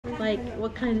Like,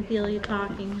 what kind of deal are you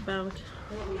talking about?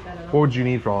 What would you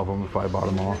need for all of them if I bought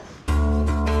them all?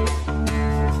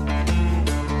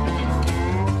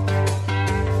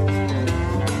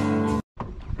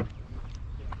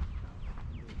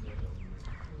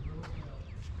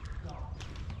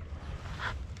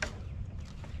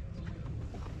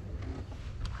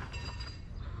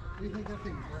 Do you think that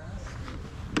thing's grass?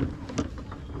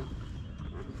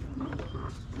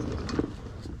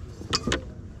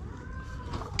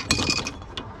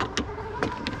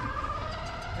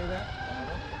 Hey, that?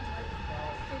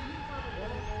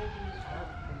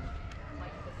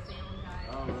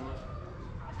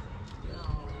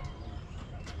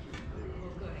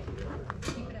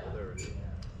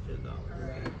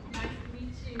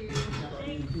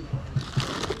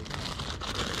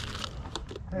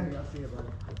 Hey, I'll see you, buddy.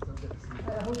 So good to see you.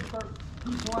 Hey, I hope you start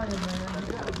keep playing, man.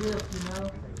 You got a gift, you know.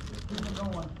 Keep it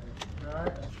going. All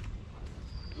right.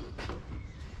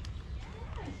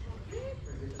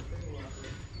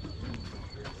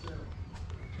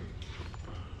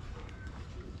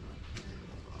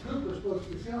 Cooper's supposed to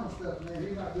be selling stuff, man.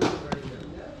 He's not doing it very good.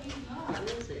 No, he's not,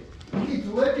 is he? He keeps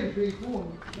licking people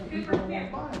and people don't want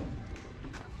to buy him.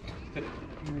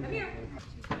 Come here.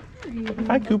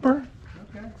 Hi, Cooper.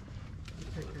 Okay.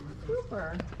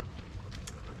 Cooper.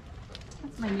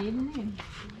 That's my maiden name.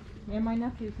 And my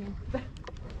nephew's name.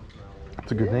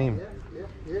 It's a good name.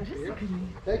 Yeah.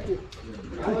 Thank you.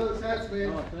 I love those hats, man.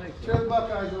 Oh, thanks. Show the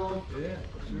Buckeyes on. Yeah,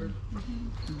 sure.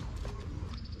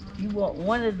 You want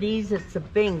one of these that's the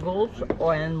Bengals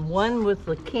or and one with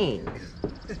the Kings?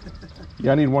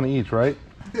 Yeah, I need one of each, right?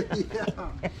 Yeah.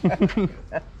 I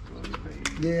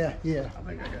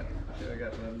think I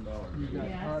got $7.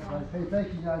 Yeah. All right, guys. Hey, thank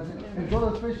you guys. Enjoy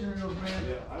those fishing reels, man.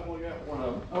 Yeah, I only got one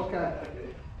of them. Okay.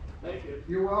 Thank you.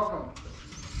 You're welcome.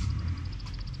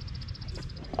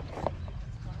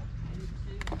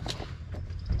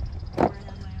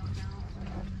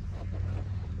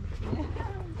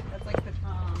 That's like the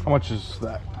How much is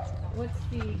that? What's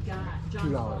the guy?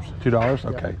 $2. $2?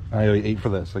 Okay. I owe you 8 for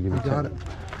this. I'll give you 10. Got it.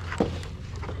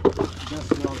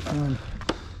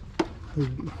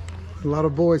 A lot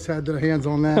of boys had their hands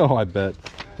on that. Oh, I bet.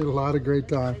 Had a lot of great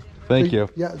time. Thank you.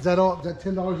 Yeah, is that all? Is that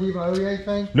 $10 even? I owe you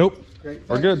anything? Nope. Great.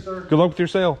 We're Thank you, good. sir. Good luck with your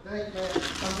sale. Thanks, man.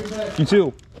 Have a good day. You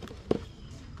too.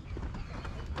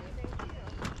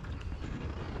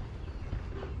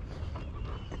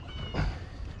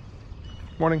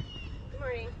 Morning. Good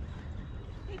morning.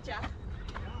 Hey, Jeff.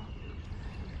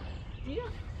 Do you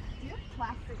have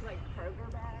plastic, like, Kroger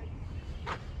bags?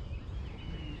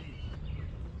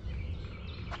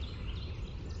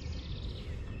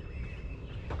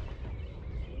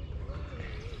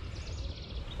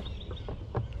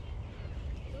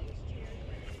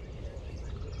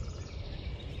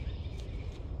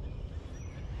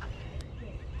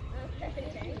 Okay,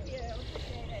 thank you.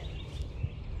 Appreciate it.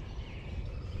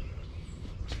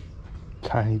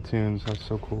 Tiny Toons. That's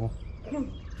so cool.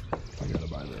 I gotta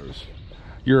buy those.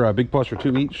 You're a big plus for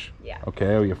 2 each? Yeah. Okay,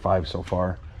 I owe you 5 so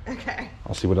far. Okay.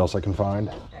 I'll see what else I can find.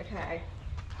 Okay.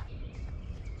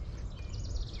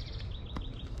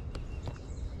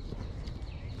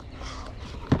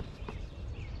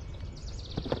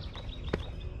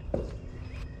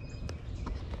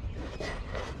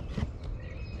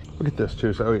 Look at this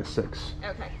too, so I owe you 6.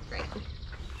 Okay, great.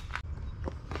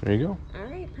 There you go. All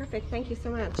right, perfect. Thank you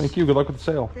so much. Thank you. Good luck with the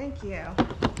sale. Thank you.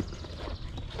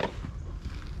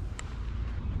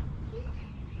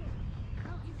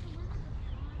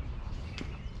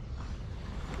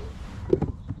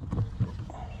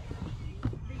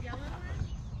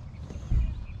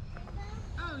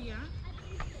 Oh, yeah.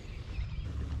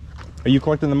 Are you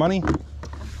collecting the money?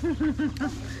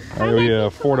 I owe you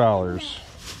 $4.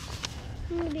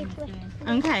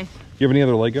 Okay. You have any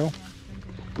other Lego?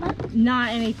 Not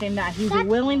anything that he's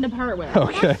willing to part with.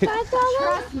 Okay.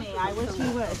 Trust me, I wish he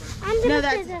would. No,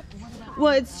 that's,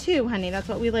 well, it's 2, honey. That's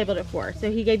what we labeled it for.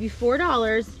 So he gave you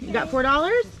 $4. You got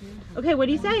 $4? Okay, what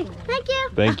do you say? Thank you.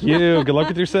 Thank you. Good luck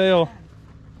with your sale.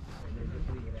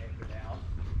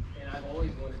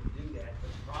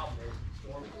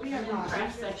 We have a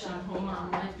trash section at home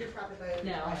on it.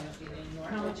 No.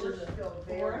 How much is it?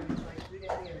 4?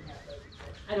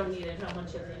 I don't need it. How much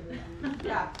is it?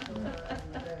 Yeah.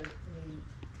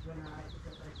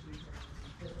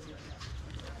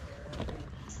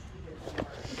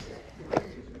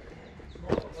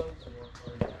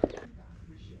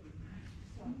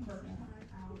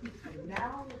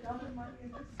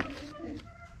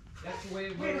 That's the way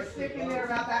it works. It's sticking there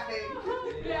about that big.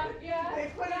 Yeah.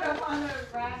 They put it up on the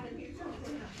rack and he's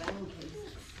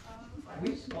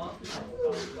We swamped a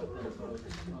couple times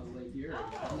on Lake Erie.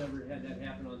 I've never had that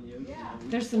happen on the ocean.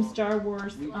 There's some Star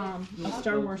Wars, a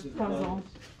Star Wars puzzle.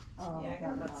 Yeah, I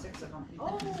got about 6 of them.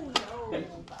 Oh,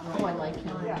 I like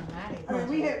him. Yeah. I mean,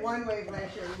 we hit one wave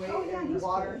last year, and the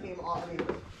water came off me.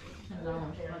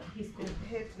 No, he's good.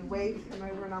 Hit the waves came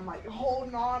over, and I'm like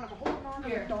holding on,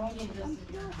 Here,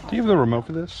 Do you have the remote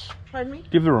for this? Pardon me? Do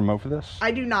you have the remote for this?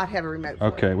 I do not have a remote for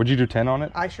Okay, it. would you do 10 on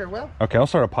it? I sure will. Okay, I'll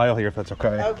start a pile here if that's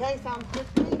okay. Okay, sounds good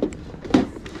to me.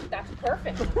 That's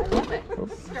perfect. I love it.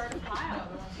 Start a pile.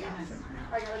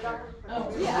 I got a doctor. Oh,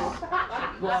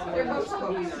 yeah. Well, You're most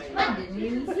I didn't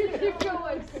even see it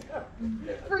going.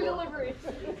 Free delivery.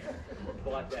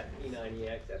 Bought that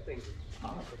P90X. That thing's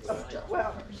awesome.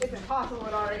 Well, it's impossible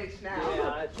at our age now.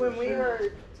 Yeah, When we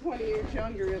were 20 years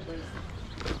younger, it was.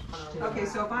 Okay,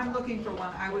 so if I'm looking for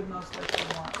one, I would most likely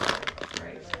want one.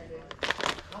 Right.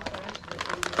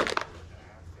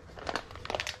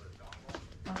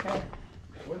 Okay.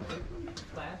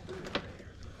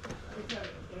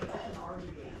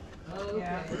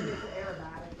 Yeah.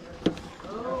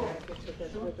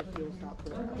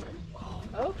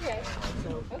 Okay.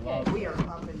 Okay. We are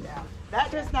up and down.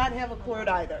 That does not have a cord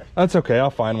either. That's okay, I'll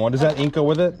find one. Does that ink go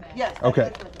with it? Yes.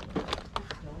 Okay.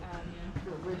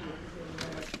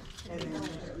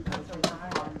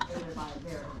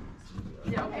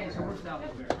 Yeah, okay, so we're south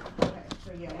of there. Okay,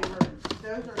 so yeah,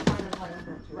 those are kind of like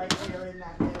right there in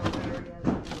that middle area.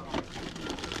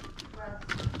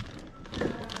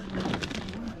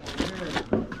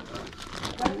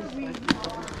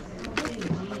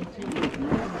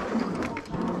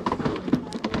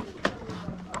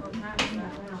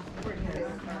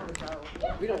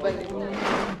 We don't like it,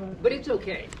 but it's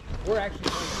okay. We're actually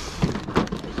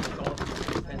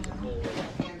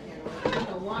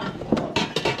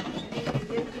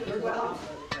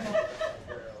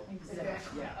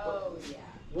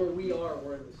where we are,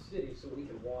 we're in the city, so we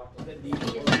can walk.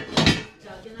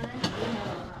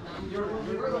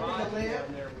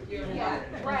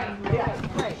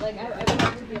 Right. Like I would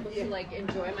like to be able to like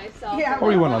enjoy myself. Yeah, What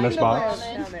do you want on this we're box?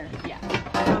 down there.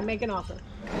 Yeah. Make an offer.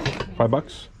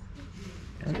 $5?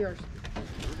 It's yours.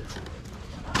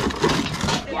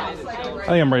 I think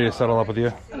I'm ready to settle up with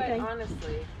you. But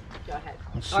honestly, go ahead.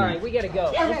 Let's see. All right, we gotta go.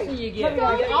 Okay. We'll see you again.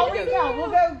 I'll reach out.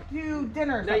 We'll go to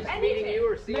dinner. Nice meeting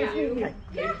you or seeing you.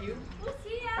 Thank you. We'll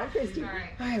see ya.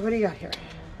 All right, what do you got here?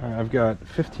 All right, I've got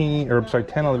 15, or I'm sorry,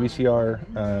 10 on the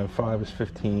VCR, 5 is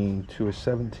 15, 2 is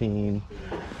 17,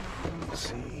 let's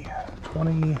see,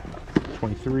 20,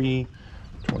 23,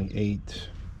 28,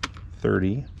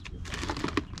 30,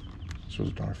 this was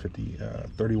 $1.50,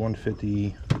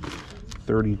 31.50,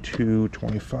 32,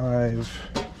 25,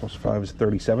 plus 5 is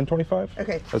 37.25?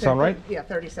 Okay. That sound right? Yeah,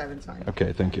 37's fine.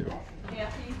 Okay, thank you.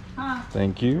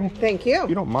 Thank you. Thank you. If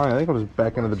you don't mind, I think I'll just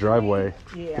back into the driveway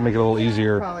Yeah. to make it a little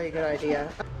easier. Probably a good idea.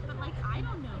 But like I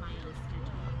don't know my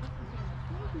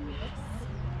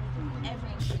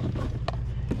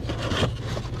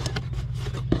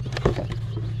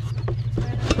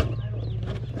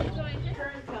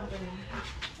Current company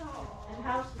and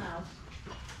house now.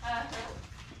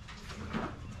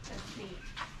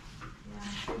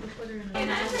 And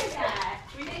I said that.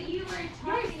 You were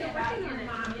talking about your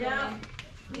mom. Yeah.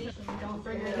 Don't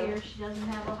bring her here, she doesn't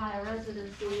have Ohio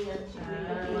residency, and she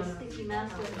would be a sticky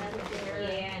mess with Medicare.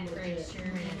 Yeah, and for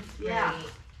insurance. Yeah. Right.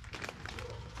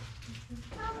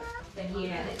 But he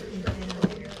had it.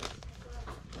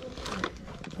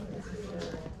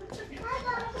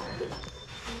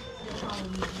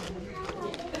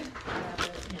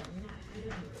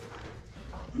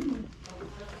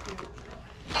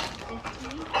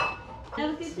 Have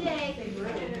a good day.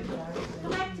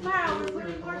 Come back tomorrow, we're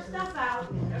putting more stuff out.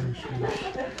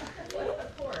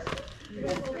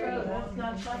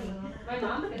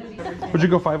 Would you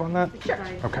go 5 on that? Sure.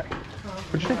 Okay.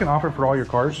 Would you take an offer for all your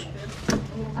cars?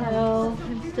 Oh,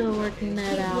 I'm still working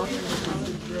that out.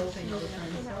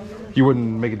 You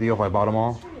wouldn't make a deal if I bought them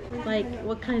all? Like,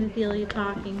 what kind of deal are you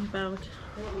talking about?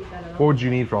 What would you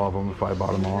need for all of them if I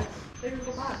bought them all?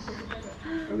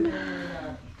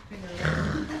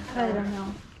 I don't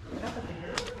know.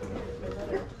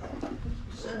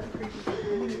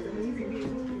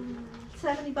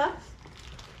 $70?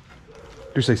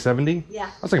 Did you say 70? Yeah. I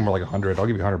was thinking more like 100. I'll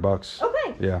give you $100.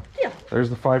 Okay. Yeah. Yeah. There's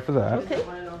the 5 for that. Okay.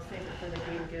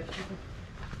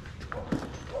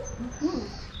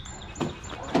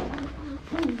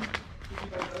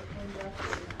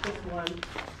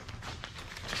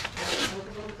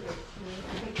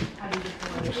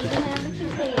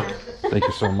 Thank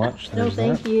you so much. No, There's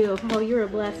thank that. you. Oh, you're a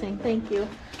blessing. Thank you.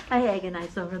 I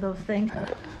agonize over those things.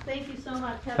 Thank you so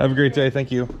much. Have a great day.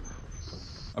 Thank you.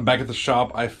 I'm back at the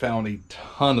shop. I found a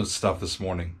ton of stuff this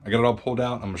morning. I got it all pulled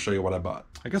out. I'm gonna show you what I bought.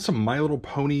 I got some My Little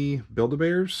Pony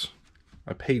Build-A-Bears.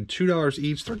 I paid $2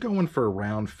 each. They're going for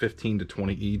around 15 to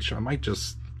 20 each. I might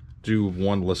just do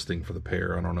one listing for the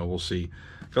pair. I don't know, we'll see.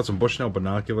 Got some Bushnell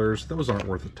binoculars. Those aren't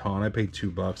worth a ton. I paid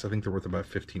 $2. I think they're worth about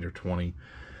 15 or 20.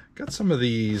 Got some of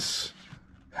these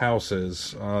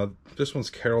houses. This one's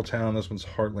Carrolltown, this one's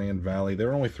Heartland Valley.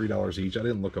 They're only $3 each. I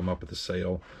didn't look them up at the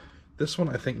sale. This one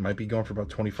I think might be going for about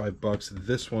 25 bucks.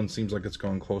 This one seems like it's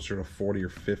going closer to 40 or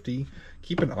 50.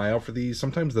 Keep an eye out for these.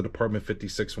 Sometimes the Department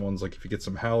 56 ones, like if you get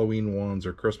some Halloween ones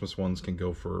or Christmas ones, can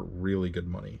go for really good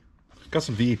money. Got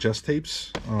some VHS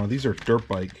tapes. These are dirt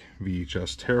bike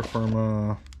VHS. Terra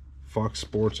Firma, Fox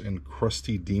Sports, and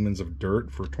Krusty Demons of Dirt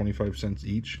for 25 cents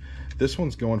each. This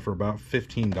one's going for about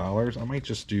 $15. I might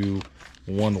just do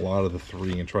one lot of the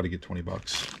three and try to get 20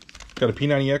 bucks. Got a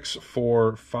P90X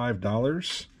for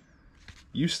 $5.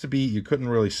 Used to be you couldn't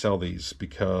really sell these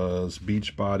because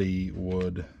Beachbody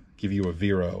would give you a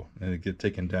Vero and it'd get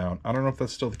taken down. I don't know if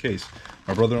that's still the case.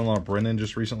 My brother-in-law Brennan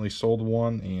just recently sold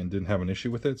one and didn't have an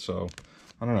issue with it, so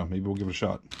I don't know, maybe we'll give it a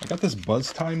shot. I got this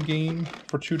Buzz Time game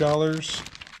for $2,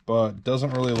 but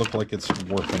doesn't really look like it's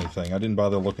worth anything. I didn't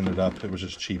bother looking it up. It was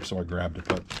just cheap, so I grabbed it,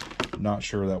 but not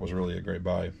sure that was really a great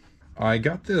buy. I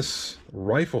got this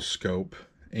rifle scope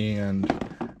and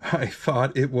I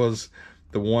thought it was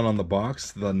the one on the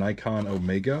box, the Nikon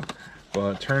Omega,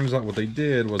 but turns out what they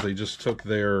did was they just took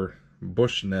their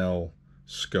Bushnell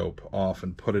scope off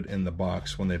and put it in the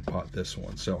box when they bought this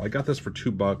one. So I got this for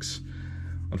 $2.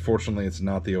 Unfortunately, it's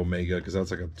not the Omega because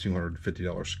that's like a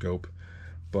 $250 scope.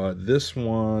 But this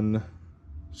one,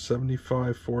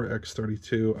 75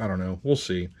 4x32, I don't know. We'll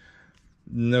see.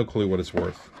 No clue what it's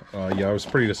worth. Yeah, I was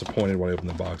pretty disappointed when I opened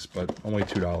the box, but only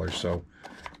 $2, so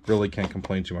really can't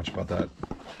complain too much about that.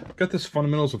 Got this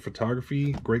Fundamentals of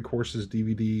Photography Great Courses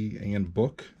DVD and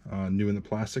book, new in the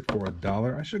plastic for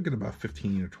 $1. I should get about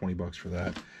 15 or 20 bucks for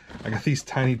that. I got these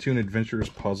Tiny Toon Adventures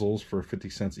puzzles for 50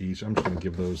 cents each. I'm just going to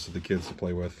give those to the kids to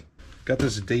play with. Got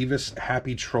this Davis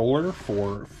Happy Troller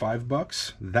for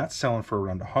 $5. That's selling for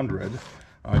around 100.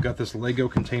 I got this Lego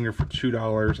container for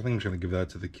 $2. I think I'm just going to give that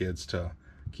to the kids to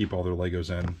keep all their Legos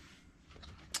in.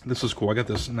 This is cool. I got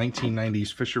this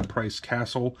 1990s Fisher-Price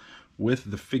castle with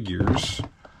the figures.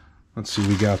 Let's see,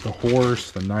 we got the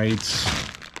horse, the knights,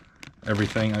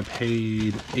 everything. I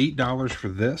paid $8 for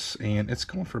this, and it's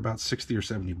going for about 60 or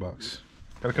 70 bucks.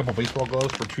 Got a couple baseball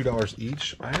gloves for $2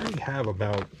 each. I already have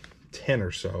about 10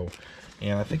 or so,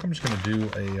 and I think I'm just going to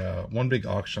do a one big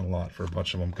auction lot for a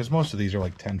bunch of them, because most of these are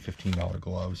like $10, $15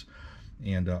 gloves.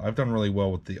 And I've done really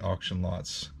well with the auction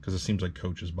lots, because it seems like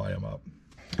coaches buy them up.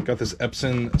 Got this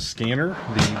Epson scanner,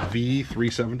 the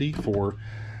V370 for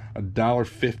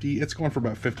 $1.50. It's going for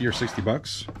about 50 or 60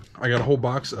 bucks. I got a whole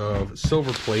box of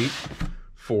silver plate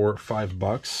for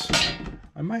 $5.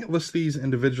 I might list these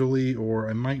individually, or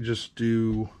I might just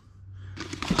do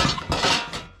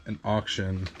an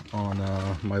auction on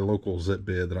my local zip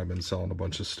bid that I've been selling a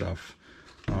bunch of stuff.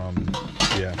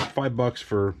 Yeah, $5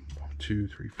 for 2,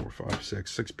 3, 4, 5,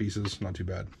 6 pieces. Not too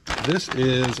bad. This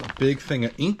is a big thing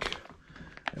of ink.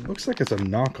 It looks like it's a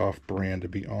knockoff brand, to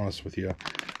be honest with you.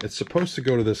 It's supposed to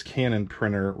go to this Canon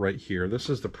printer right here. This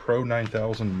is the Pro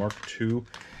 9000 Mark II. It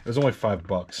was only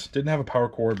 $5. Didn't have a power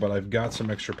cord, but I've got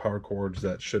some extra power cords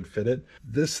that should fit it.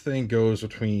 This thing goes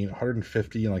between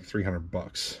 150 and like 300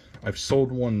 bucks. I've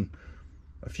sold one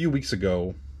a few weeks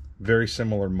ago, very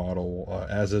similar model,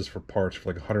 as is for parts,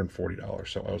 for like $140.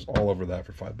 So I was all over that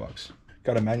for $5.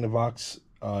 Got a Magnavox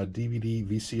DVD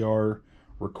VCR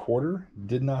recorder.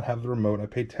 Did not have the remote. I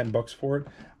paid 10 bucks for it.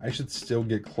 I should still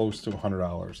get close to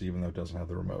 $100, even though it doesn't have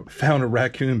the remote. Found a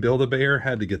raccoon Build-A-Bear.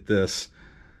 Had to get this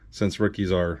since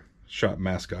Ricky's our shop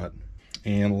mascot.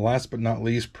 And last but not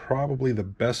least, probably the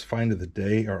best find of the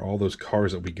day are all those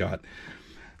cars that we got.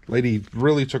 Lady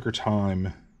really took her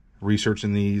time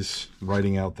researching these,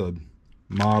 writing out the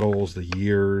models, the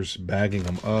years, bagging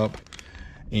them up,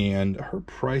 and her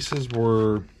prices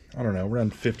were, I don't know,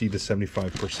 around 50 to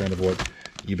 75% of what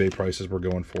eBay prices were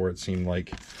going for, it seemed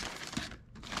like.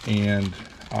 And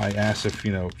I asked if,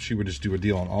 you know, she would just do a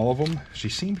deal on all of them. She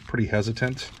seemed pretty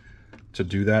hesitant to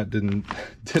do that, didn't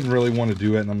really want to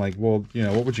do it. And I'm like, well, you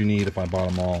know, what would you need if I bought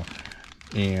them all?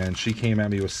 And she came at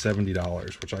me with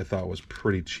 $70, which I thought was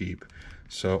pretty cheap.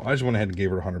 So I just went ahead and gave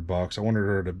her $100. I wanted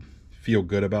her to feel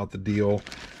good about the deal,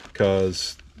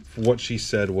 because what she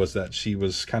said was that she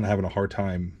was kind of having a hard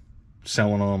time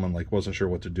selling them and like wasn't sure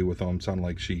what to do with them. Sounded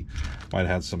like she might have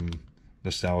had some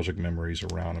nostalgic memories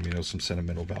around them, you know, some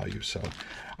sentimental value. So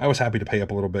I was happy to pay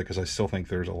up a little bit, because I still think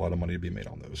there's a lot of money to be made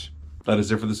on those. That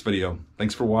is it for this video.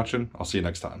 Thanks for watching. I'll see you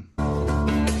next time.